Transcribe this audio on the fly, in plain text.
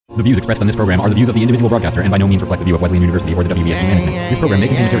The views expressed on this program are the views of the individual broadcaster and by no means reflect the view of Wesleyan University or the WVSU management. This program may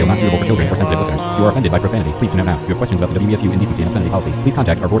contain material not suitable for children or sensitive listeners. If you are offended by profanity, please tune out now. If you have questions about the WVSU indecency and obscenity policy, please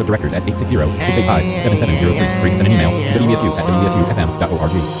contact our board of directors at 860-685-7703 or you can send an email to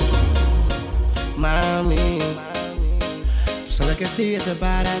wvsu@wvsufm.org. Mami, tú sabes que sí, esto es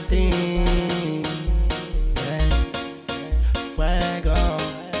para ti. Fuego.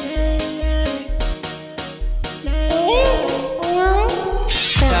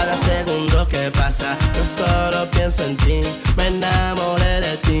 Cada segundo que pasa, yo solo pienso en ti. Me enamoré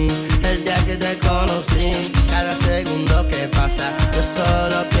de ti el día que te conocí. Cada segundo que pasa, yo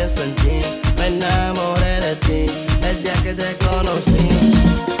solo pienso en ti. Me enamoré de ti el día que te conocí.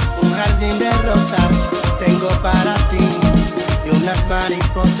 Un jardín de rosas tengo para ti y unas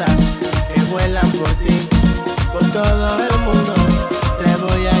mariposas que vuelan por ti. Por todo el mundo te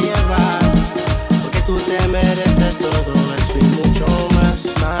voy a llevar, porque tú te mereces todo eso y mucho más.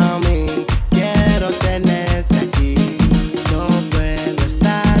 Mami, quiero tenerte aquí, no puedo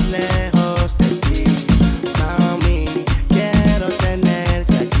estar lejos de ti. Mami, quiero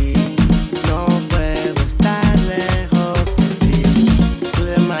tenerte aquí, no puedo estar lejos de ti. Tú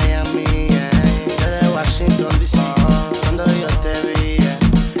de Miami, yo de Washington DC. Cuando yo te vi,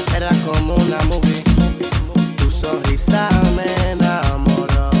 era como una movie. Tu sonrisa me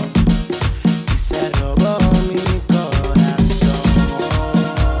enamoró y se robó mi corazón.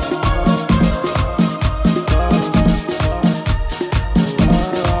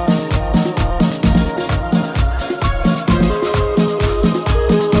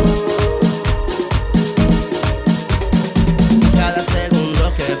 Cada segundo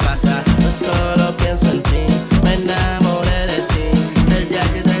que pasa, yo solo pienso en ti. Me enamoré de ti el día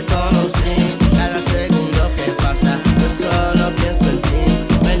que te conocí. Cada segundo que pasa, yo solo pienso en ti.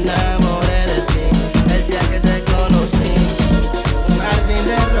 Me enamoré de ti el día que te conocí. Un jardín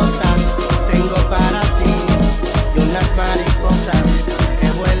de rosas tengo para ti y unas mariposas que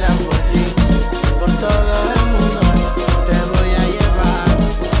vuelan por ti. Por todo el mundo te voy a llevar,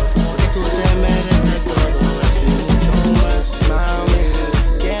 porque tú te mereces todo eso y mucho más. Mami,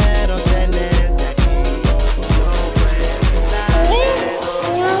 quiero tenerte aquí, no puedo estar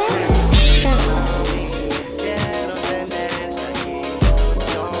lejos de ti. Mami, quiero tenerte aquí,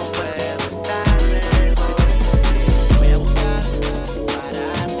 no puedo estar lejos de ti. Voy a buscar para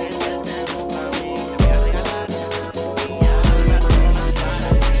atenderte, mami, te voy a regalar mi alma, todas para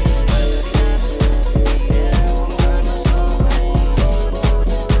ti.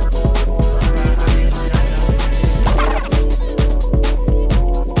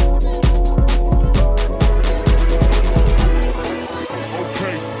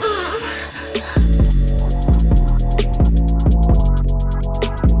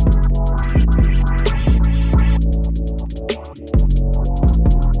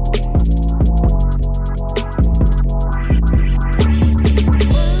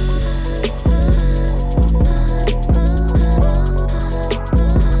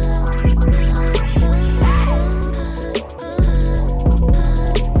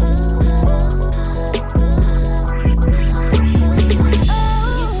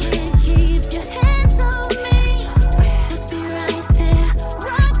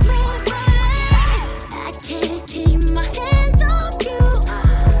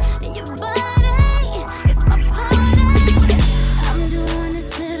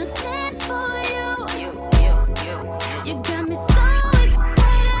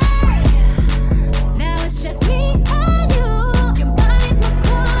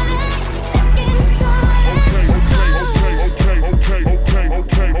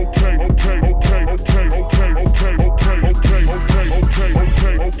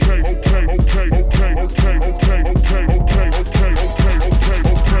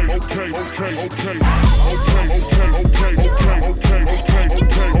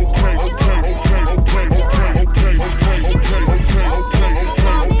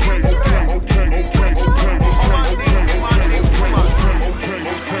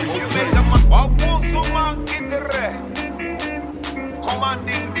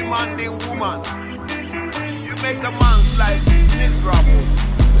 Demanding woman, you make a man's life miserable.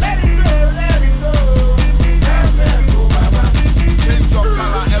 Let it go, let it go. Let it go, Baba. Change your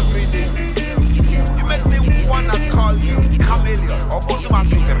color every day. You make me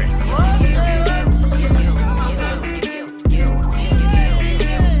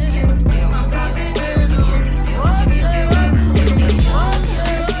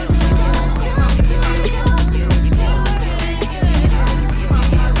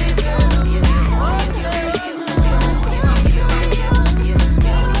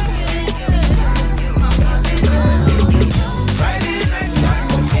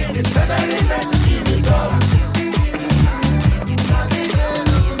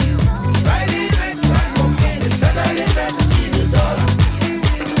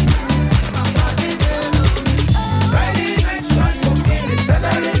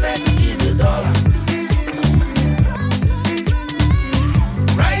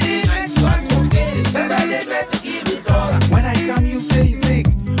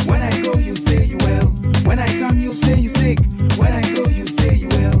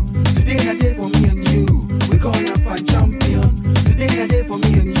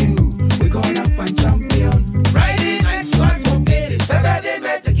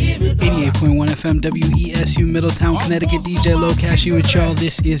FM, WESU, Middletown, Connecticut. DJ Locash, you with y'all.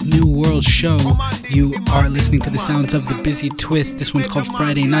 This is New World Show. You are listening to the sounds of the Busy Twist. This one's called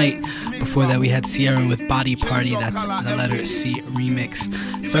Friday Night. Before that, we had Sierra with Body Party. That's the letter C remix.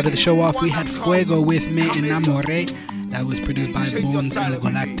 Started the show off, we had Fuego with Me Enamoré. That was produced by Bones and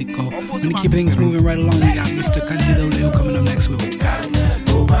Galactico. I'm going to keep things moving right along. We got Mr. Candido Leo coming up next week.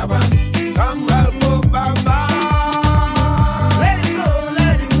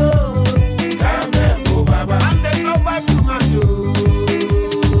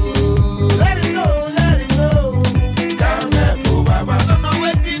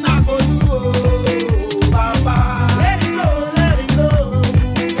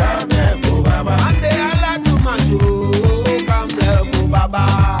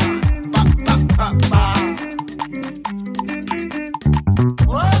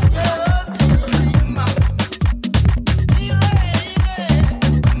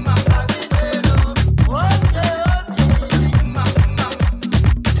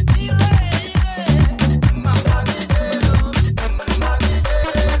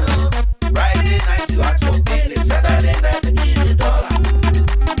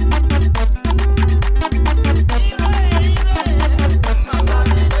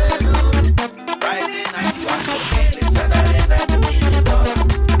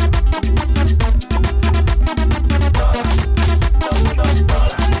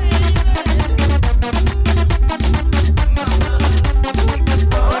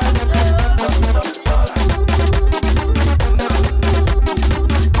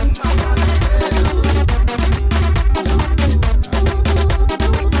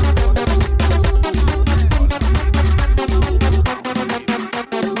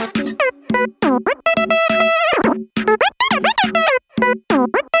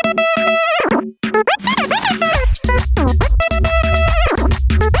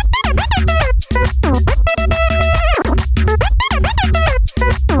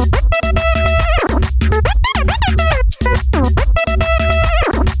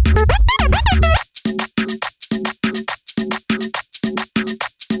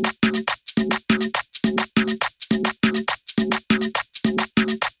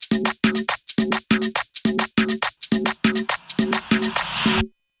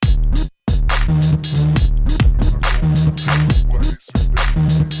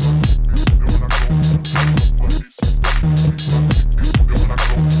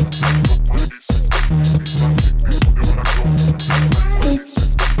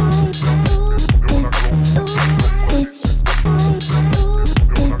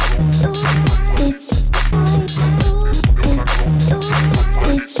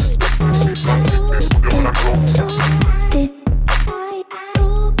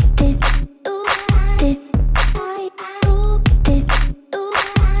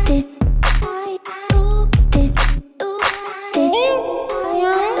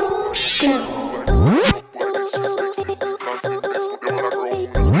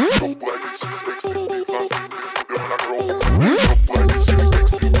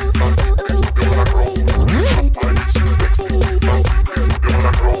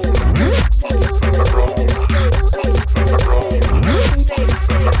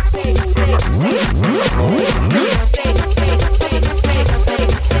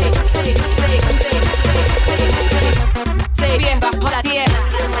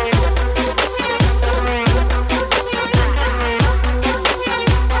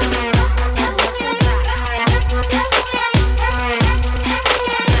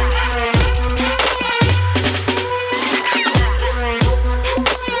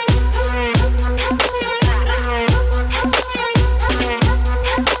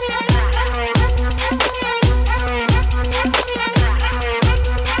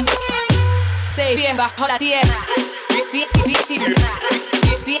 bajo la tierra.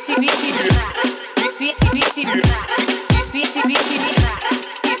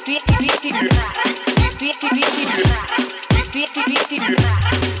 Say bien bajo la tierra.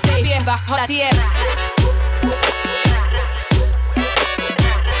 Say bien bajo la tierra.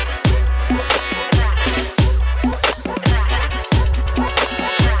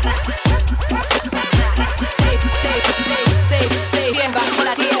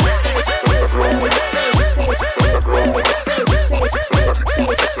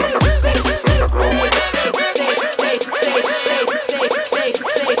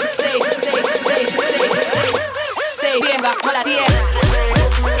 Say bien bajo la tierra.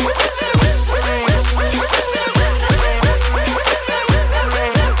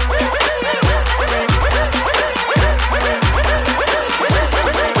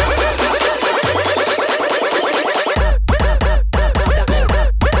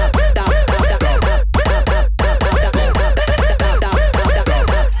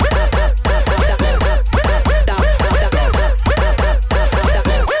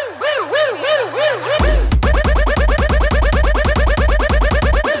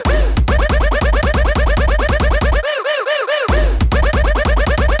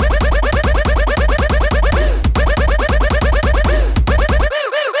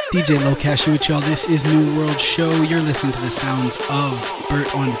 DJ Locash with y'all. This is New World Show. You're listening to the sounds of Bert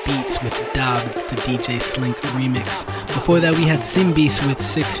on Beats with Dab. It's the DJ Slink remix. Before that, we had Simbis with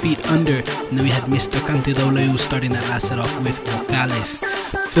 6 Feet Under. And then we had Mr. Cante W starting that last set off with Vocales.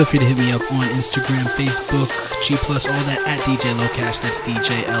 Feel free to hit me up on Instagram, Facebook, G+, all that at DJ Locash. That's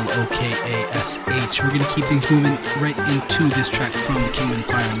DJ Lokash. We're going to keep things moving right into this track from Kingman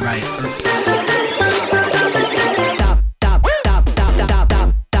Fire and Riot Earp.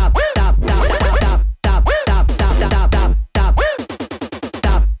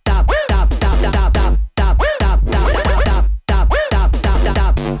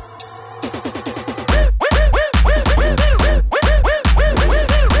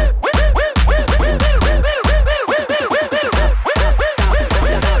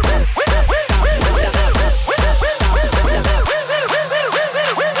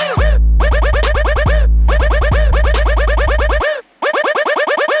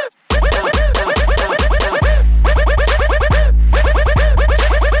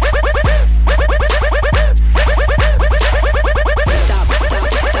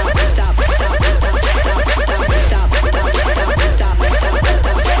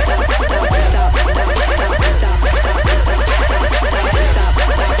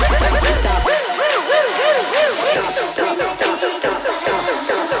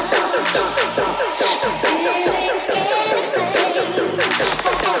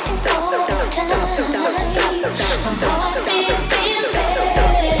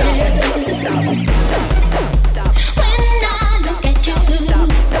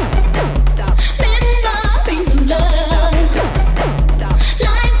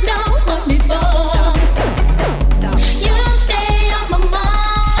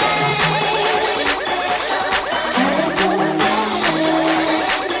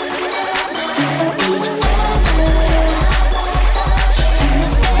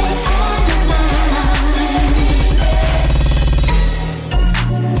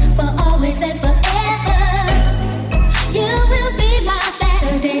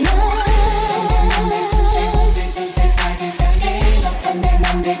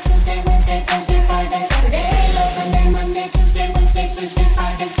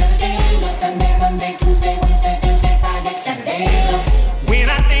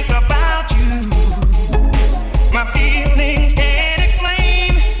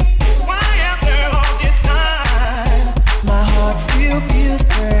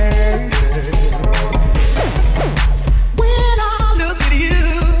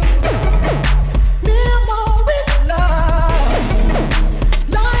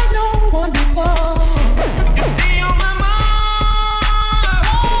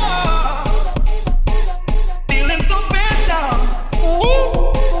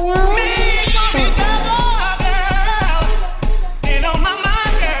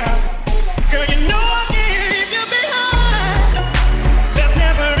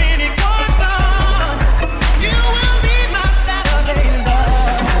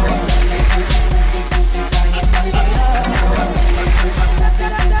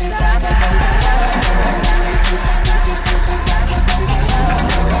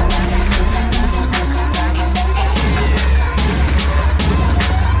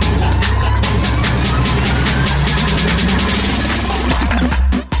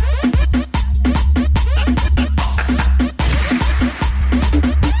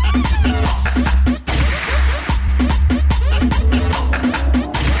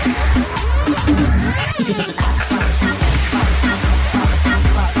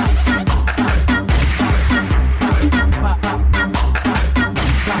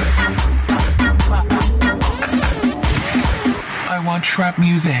 trap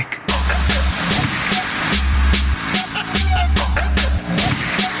music.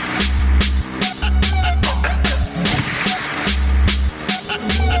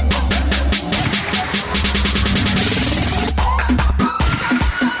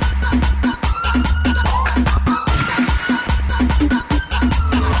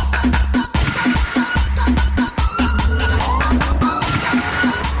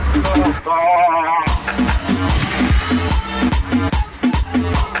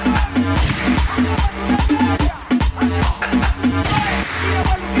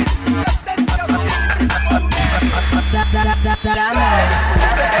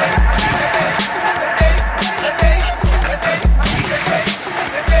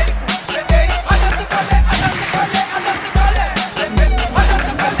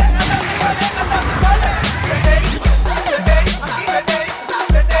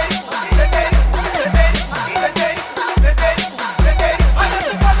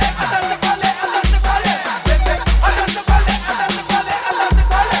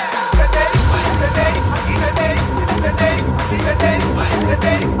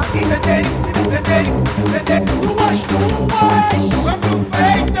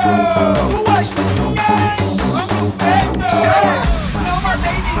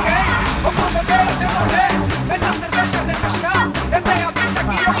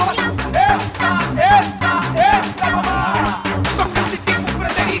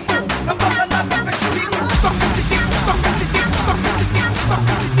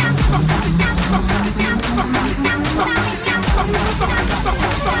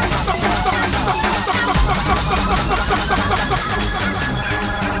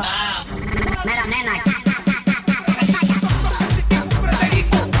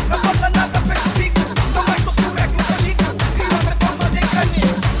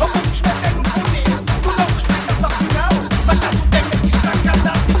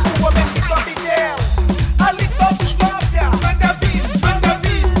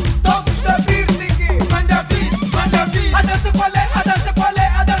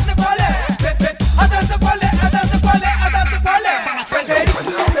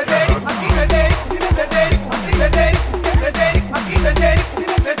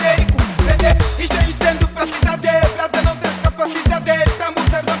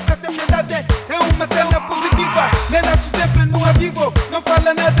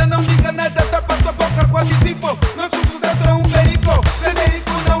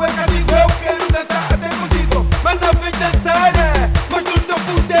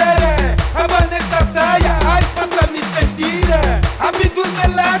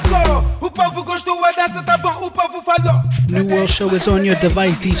 abraço. O povo gostou da dança, tá bom, o povo falou. New World Show is on your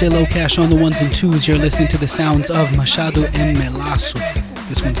device. DJ Locash on the ones and twos. You're listening to the sounds of Machado and Melasso.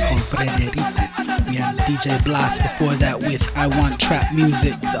 This one's called Frederico. We had DJ Blast before that with I Want Trap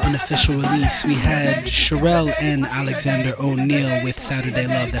Music, the unofficial release. We had Sherelle and Alexander O'Neal with Saturday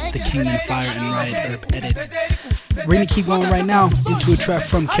Love. That's the Kingman Fire and Riot Herb edit. We're gonna keep going right now into a track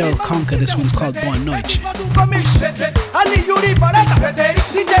from Kel Conca. This one's called Boa Noite. Ali Yuri Barata,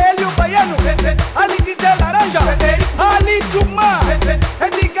 DJ Helio Baiano, Ali DJ Laranja, Ali Juma,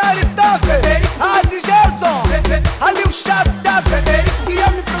 Edgar Staff, Ali Gelson, Ali o Chata,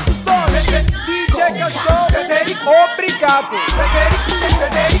 Guilherme Produções, DJ Cachorro, obrigado.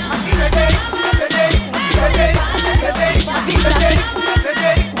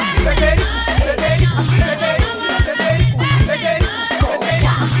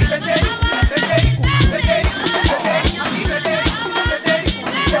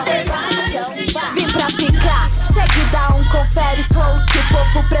 Vim pra ficar, segue, dá confere. Sou o que o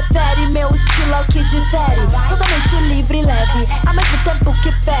povo prefere, meu estilo é o que difere. Totalmente livre e leve, ao mesmo tempo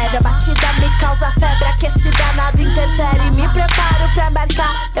que fere. A batida me causa febre, aquecida nada interfere. Me preparo pra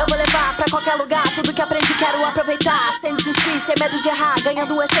embarcar, eu vou levar pra qualquer lugar. Tudo que aprendi quero aproveitar, sem desistir, sem medo de errar,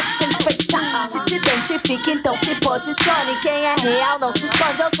 ganhando o excesso sem desperdiçar. Se identifique, então se posicione. Quem é real não se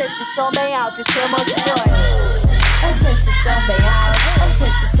esconde, eu sei se som bem alto e se emocione. Eu sei se som bem alto, eu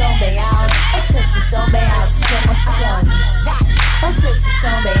sei se som bem alto, eu sei se som bem alto, se emocione. Eu sei se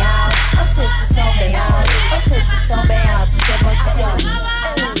som bem alto, eu sei se som bem alto, eu sei se som bem alto, se emocione.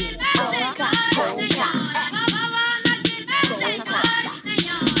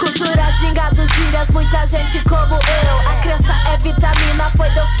 Culturas, gingados, gírias, muita gente como eu. A criança é vitamina, foi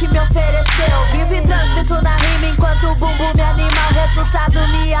Deus que me ofereceu. Vivo e transmito na rima enquanto o bumbum me anima. O resultado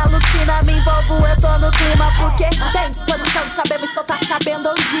me alucina, me envolvo, eu tô no clima. Porque tem disposição de saber me soltar, sabendo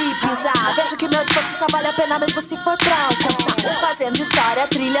onde pisar. Vejo que meu esforço só vale a pena mesmo se for pra alcançar. Fazendo história,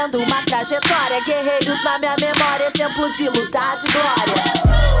 trilhando uma trajetória. Guerreiros na minha memória, exemplo de lutas e glórias.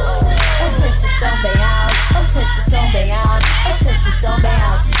 Eu sei se som bem alto, eu sei se som bem alto, eu sei se som bem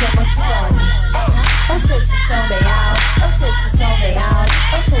alto, se emocione. Eu sei se som bem alto, eu sei se som bem alto,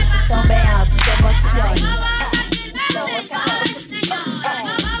 eu sei se som bem alto, se emocione.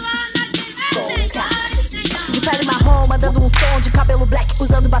 De pele marrom, mandando um som, de cabelo black,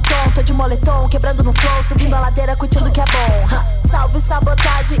 usando batom, tô de moletom, quebrando no flow, subindo a ladeira, curtindo que é bom. Salve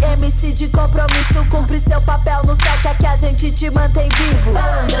sabotagem, MC de compromisso, cumpre seu papel no céu, quer que a gente te mantém vivo.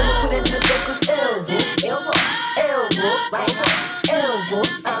 Andando por entre os becos, eu vou.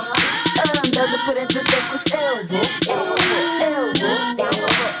 Andando por entre os becos, eu vou.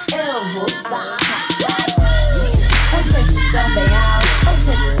 Eu sei se som bem alto, eu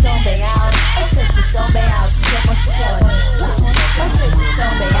sei se som bem alto, eu sei se som bem alto, se emocione. Eu sei se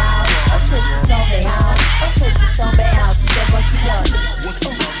som bem alto, eu sei se som bem alto, eu sei se som bem alto, se emocione.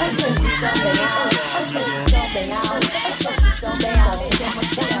 Eu sei se som bem alto, eu sei se som bem alto, eu sei se som bem alto, se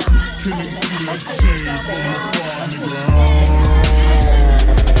emocione. Eu sei se som bem alto, eu sei se som bem alto.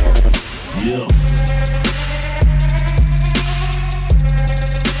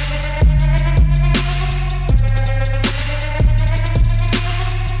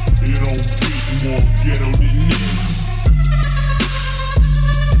 Ghetto than this.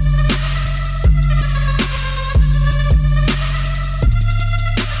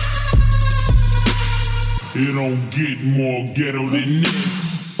 It don't get more ghetto than this.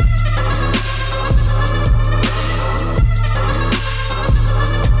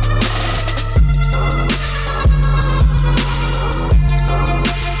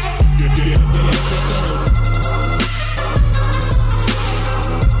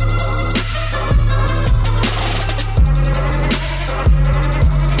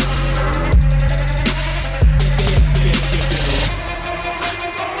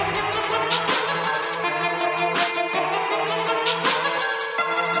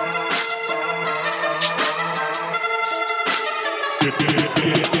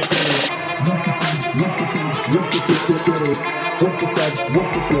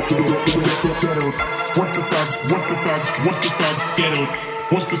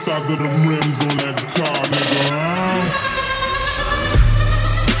 What's the size of the rims on that car, nigga?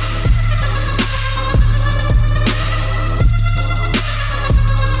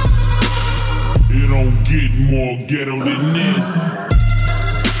 It don't get more ghetto than this.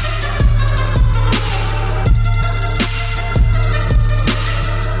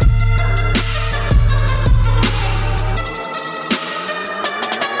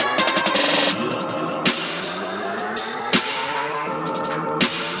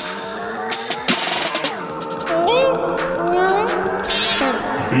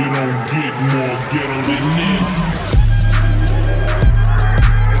 It don't get more ghetto than this.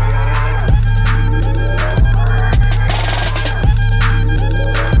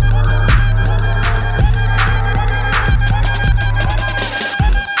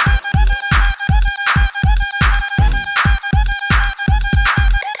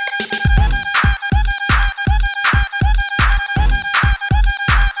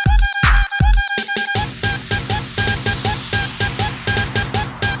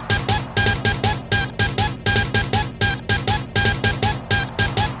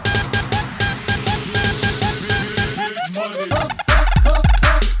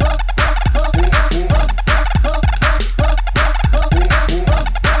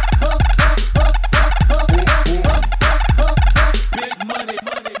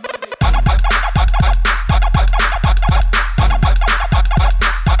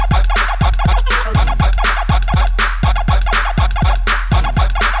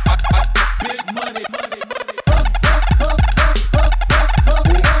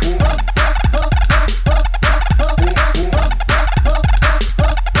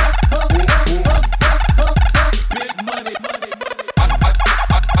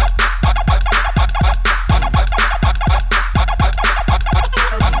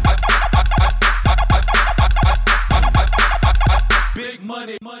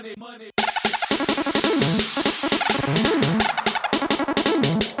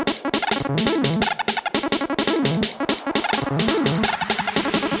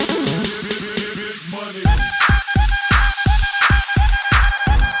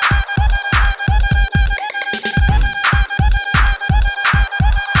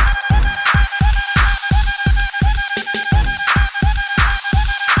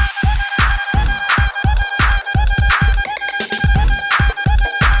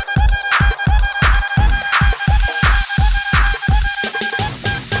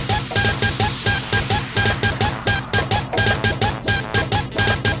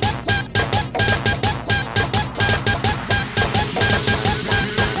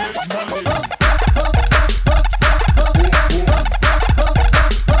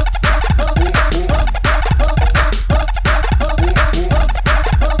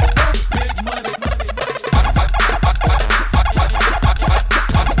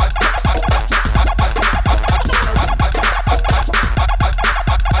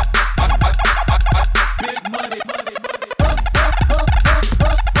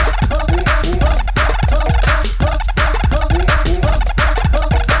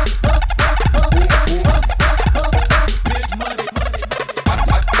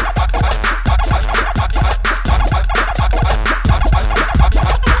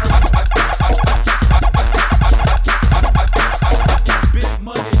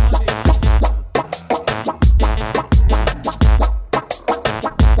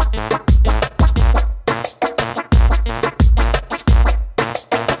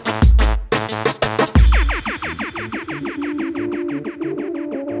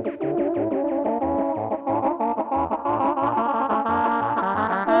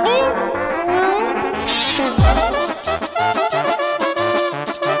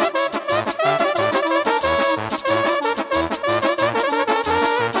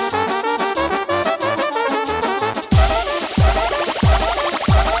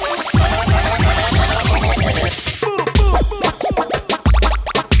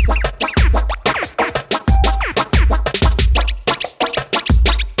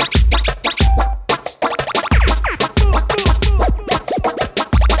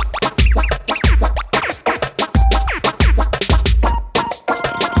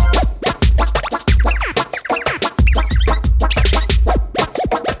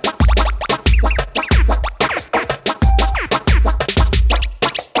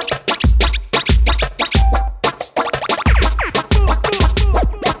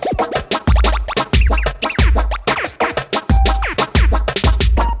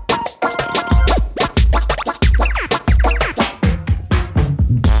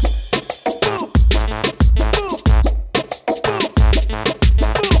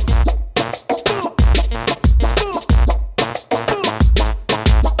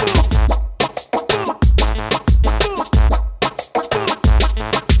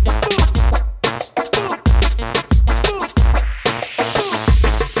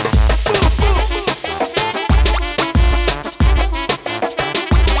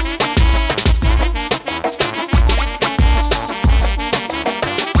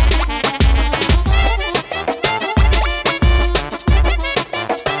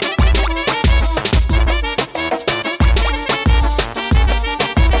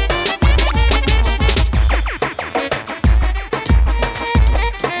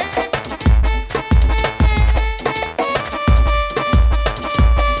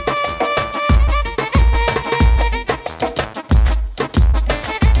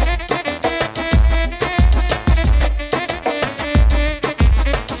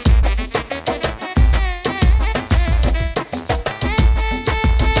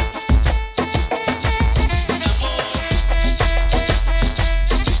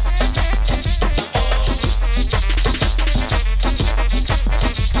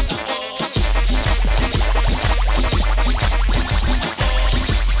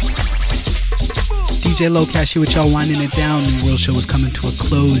 DJ Locash here with y'all, winding it down. The World Show is coming to a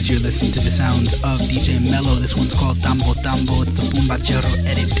close. You're listening to the sounds of DJ Mello. This one's called Tambo Tambo. It's the Bombachero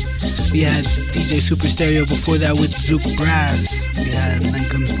edit. We had DJ Super Stereo before that with Zouk Brass. We had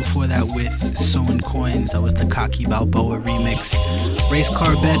Lenkums before that with Sewing Coins. That was the Kaki Balboa remix. Race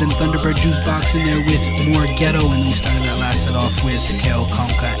Car Bed and Thunderbird Juice Box in there with More Ghetto. And then we started that last set off with Keo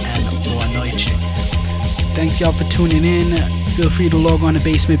Conca and Boa Noite. Thanks y'all for tuning in. Feel free to log on to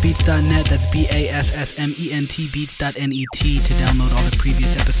basementbeats.net. That's BASSMENT beats.net to download all the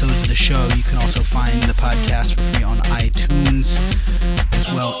previous episodes of the show. You can also find the podcast for free on iTunes, as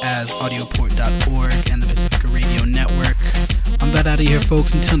well as audioport.org and the Pacifica Radio Network. I'm about out of here,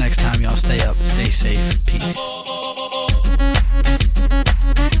 folks. Until next time, y'all stay up, stay safe. Peace.